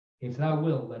 If thou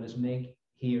wilt, let us make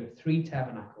here 3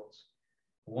 tabernacles,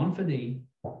 one for thee,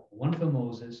 one for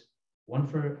Moses, one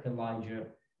for Elijah.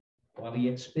 While he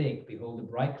yet spake, behold, a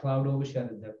bright cloud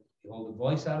overshadowed them. Behold, a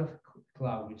voice out of the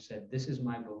cloud which said, this is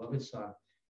my beloved Son,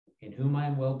 in whom I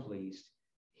am well pleased.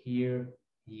 Hear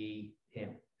ye him.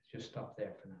 Let's just stop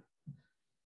there for now.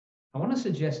 I want to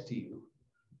suggest to you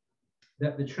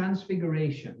that the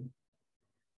transfiguration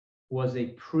was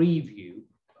a preview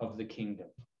of the kingdom.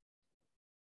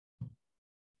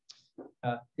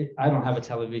 I don't have a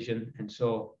television,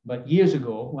 but years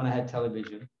ago when I had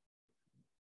television,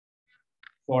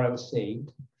 before I was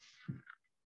saved,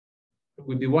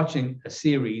 we'd be watching a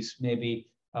series maybe,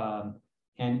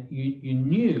 and you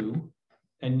knew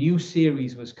a new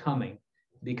series was coming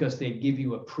because they'd give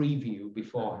you a preview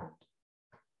beforehand.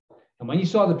 And when you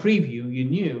saw the preview, you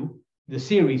knew the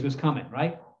series was coming,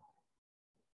 right?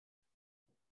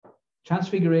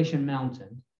 Transfiguration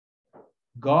Mountain,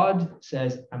 God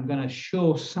says, I'm going to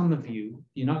show some of you,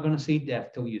 you're not going to see death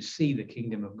till you see the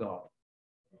kingdom of God.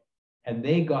 And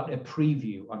they got a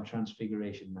preview on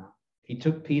Transfiguration Mountain. He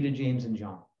took Peter, James, and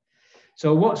John.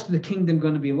 So what's the kingdom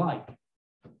going to be like?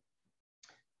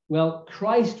 Well,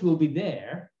 Christ will be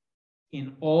there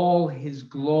in all his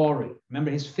glory.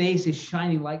 Remember, his face is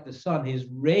shining like the sun. His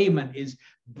raiment is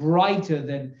brighter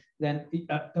than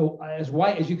as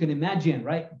white as you can imagine,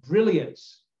 right?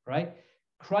 Brilliance, right?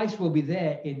 Christ will be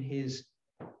there in his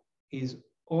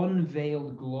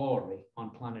unveiled glory on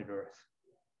planet Earth.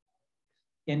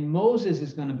 And Moses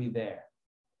is going to be there.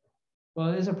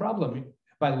 Well, there's a problem.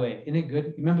 By the way, isn't it good?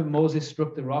 You remember Moses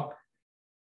struck the rock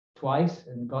twice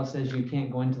and God says you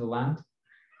can't go into the land?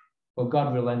 Well,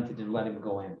 God relented and let him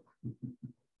go in.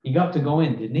 He got to go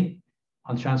in, didn't he?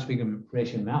 On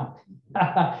Transfiguration Mount.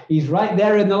 He's right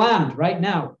there in the land right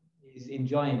now. He's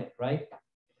enjoying it, right?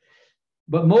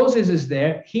 But Moses is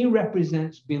there. He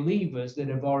represents believers that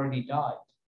have already died.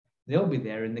 They'll be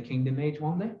there in the kingdom age,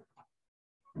 won't they?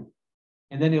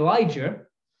 And then Elijah,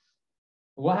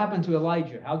 what happened to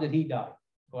Elijah? How did he die?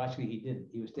 Well, actually, he didn't.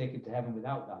 He was taken to heaven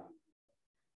without dying.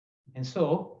 And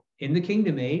so, in the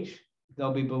kingdom age,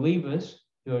 there'll be believers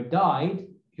who have died,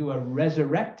 who are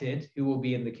resurrected, who will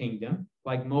be in the kingdom,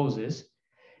 like Moses.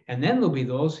 And then there'll be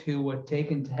those who were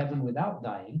taken to heaven without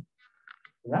dying,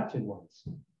 the raptured ones.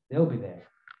 They'll be there.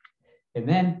 And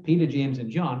then Peter, James, and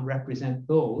John represent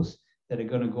those that are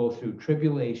going to go through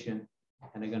tribulation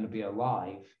and are going to be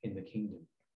alive in the kingdom.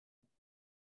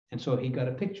 And so he got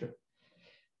a picture.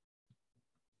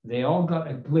 They all got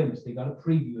a glimpse. They got a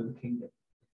preview of the kingdom.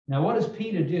 Now, what does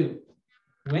Peter do?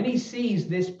 When he sees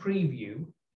this preview,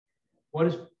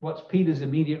 what's Peter's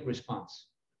immediate response?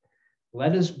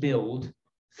 Let us build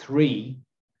 3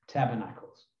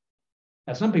 tabernacles.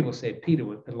 Now, some people say Peter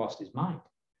had lost his mind.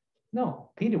 No,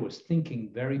 Peter was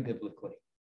thinking very biblically.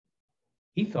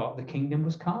 He thought the kingdom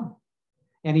was come.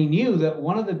 And he knew that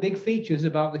one of the big features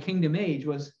about the kingdom age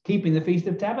was keeping the Feast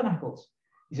of Tabernacles.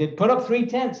 He said, put up 3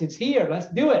 tents. It's here. Let's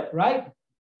do it, right?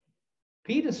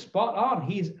 Peter's spot on.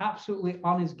 He's absolutely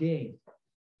on his game.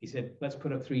 He said, let's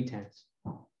put up 3 tents.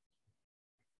 Of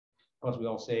course, we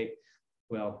all say,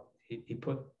 well, he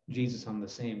put Jesus on the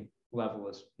same level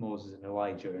as Moses and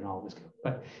Elijah and all this.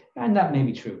 And that may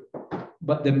be true.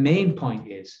 But the main point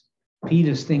is,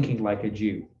 Peter's thinking like a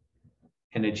Jew.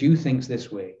 And a Jew thinks this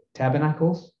way.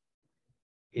 Tabernacles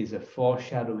is a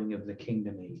foreshadowing of the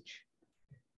kingdom age.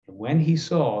 And when he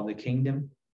saw the kingdom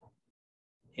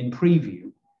in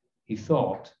preview, he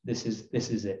thought, this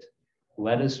is it.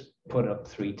 Let us put up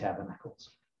 3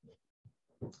 tabernacles.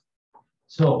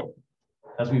 So,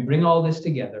 as we bring all this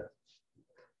together,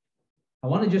 I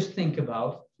want to just think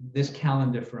about this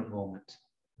calendar for a moment.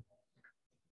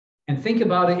 And think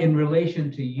about it in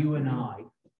relation to you and I.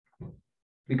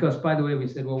 Because, by the way, we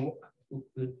said, well,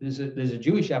 there's a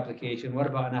Jewish application. What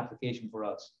about an application for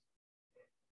us?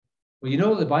 Well, you know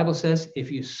what the Bible says? If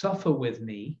you suffer with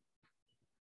me,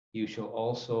 you shall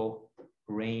also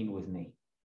reign with me.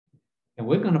 And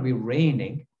we're going to be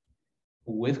reigning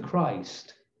with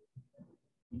Christ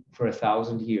for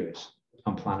 1,000 years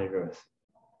on planet Earth.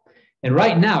 And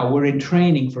right now, we're in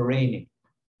training for reigning.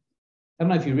 I don't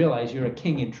know if you realize you're a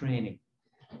king in training.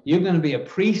 You're going to be a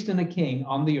priest and a king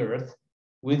on the earth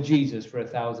with Jesus for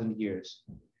 1,000 years.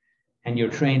 And you're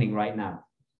training right now.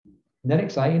 Isn't that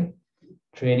exciting?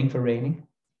 Training for reigning.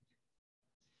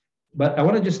 But I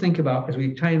want to just think about, as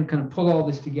we try and kind of pull all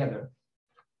this together,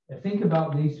 think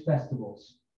about these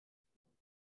festivals.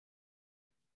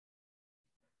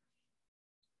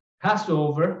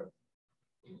 Passover,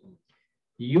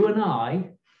 you and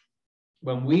I,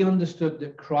 when we understood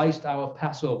that Christ, our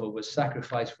Passover, was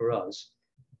sacrificed for us,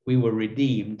 we were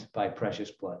redeemed by precious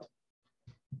blood.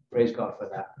 Praise God for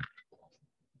that.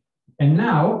 And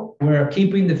now we're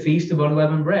keeping the Feast of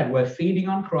Unleavened Bread. We're feeding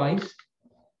on Christ.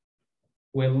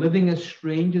 We're living as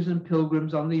strangers and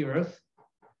pilgrims on the earth.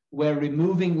 We're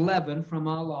removing leaven from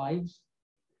our lives.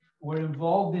 We're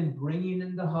involved in bringing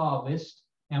in the harvest,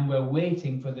 and we're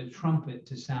waiting for the trumpet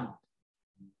to sound.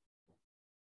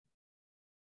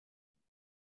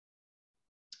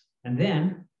 And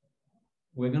then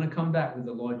we're going to come back with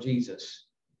the Lord Jesus.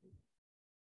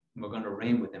 And we're going to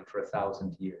reign with him for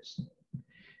 1,000 years.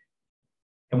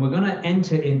 And we're going to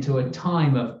enter into a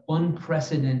time of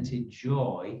unprecedented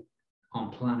joy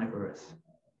on planet Earth.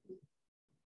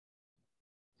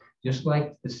 Just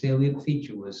like the salient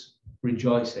feature was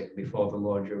rejoicing before the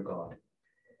Lord your God.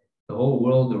 The whole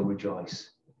world will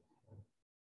rejoice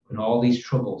when all these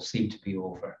troubles seem to be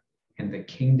over and the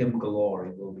kingdom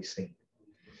glory will be seen.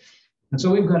 And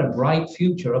so we've got a bright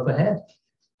future up ahead.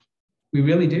 We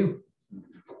really do.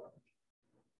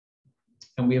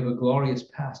 And we have a glorious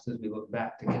past as we look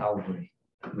back to Calvary.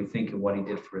 We think of what he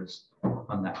did for us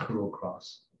on that cruel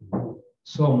cross.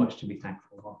 So much to be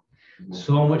thankful for.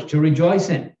 So much to rejoice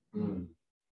in.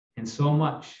 And so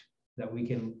much that we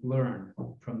can learn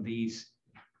from these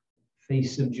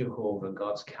feasts of Jehovah,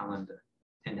 God's calendar,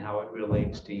 and how it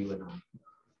relates to you and I.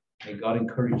 May God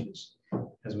encourage us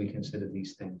as we consider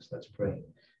these things. Let's pray.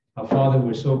 Our Father,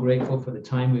 we're so grateful for the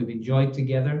time we've enjoyed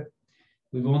together.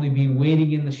 We've only been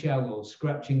wading in the shallows,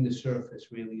 scratching the surface,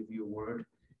 really, of your word.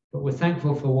 But we're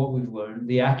thankful for what we've learned,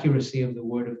 the accuracy of the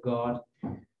word of God,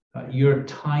 your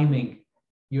timing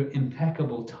your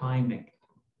impeccable timing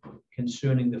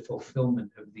concerning the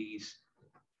fulfillment of these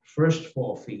first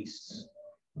 4 feasts,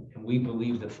 and we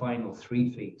believe the final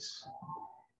 3 feasts.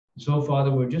 So,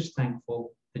 Father, we're just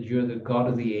thankful that you're the God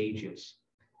of the ages,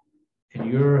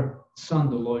 and your Son,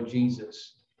 the Lord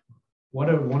Jesus. What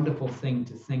a wonderful thing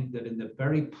to think that in the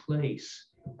very place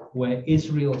where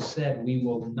Israel said, we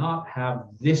will not have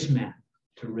this man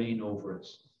to reign over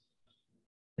us,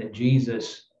 that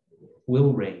Jesus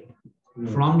will reign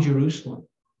from Jerusalem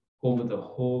over the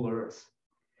whole earth.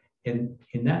 And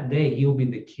in that day, he'll be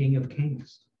the King of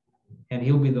Kings, and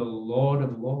he'll be the Lord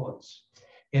of Lords.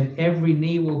 And every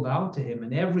knee will bow to him,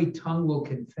 and every tongue will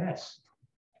confess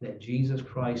that Jesus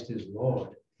Christ is Lord,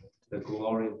 to the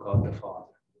glory of God the Father.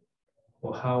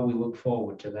 Well, how we look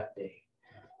forward to that day.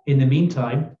 In the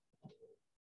meantime,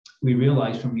 we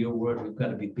realize from your word we've got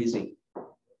to be busy.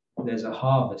 There's a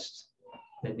harvest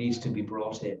that needs to be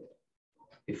brought in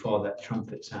before that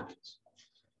trumpet sounds.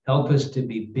 Help us to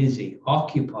be busy,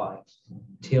 occupied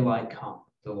till I come,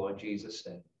 the Lord Jesus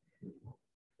said,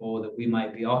 or that we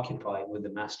might be occupied with the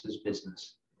Master's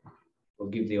business. We'll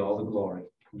give thee all the glory.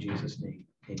 In Jesus' name,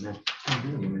 amen.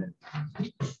 Amen.